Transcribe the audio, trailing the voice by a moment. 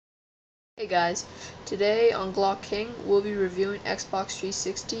Hey guys, today on Glock King we'll be reviewing Xbox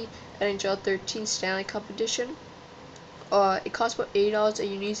 360 NHL 13 Stanley Cup Edition. It costs about $80 and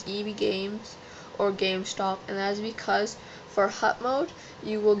you can use EB Games or GameStop, and that is because for HUT mode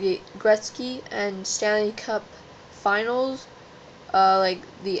you will get Gretzky and Stanley Cup Finals, like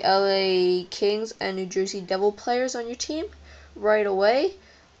the LA Kings and New Jersey Devil players on your team right away.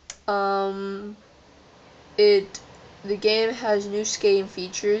 The game has new skating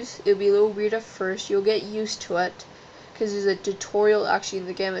features. It'll be a little weird at first. You'll get used to it because there's a tutorial actually in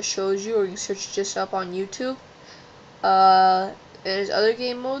the game that shows you, or you can search just up on YouTube. There's other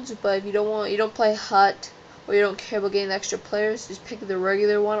game modes, but if you don't play HUT or you don't care about getting extra players, just pick the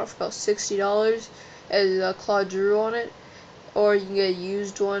regular one for about $60 as Claude Giroux on it, or you can get a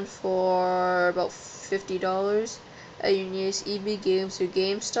used one for about $50 at your nearest EB Games or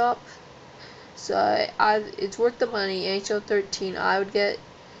GameStop. So it's worth the money. NHL 13, I would get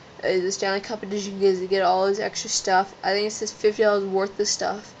the Stanley Cup Edition because you get all this extra stuff. I think it says $50 worth of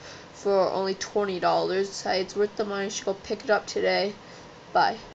stuff for only $20. So it's worth the money. You should go pick it up today. Bye.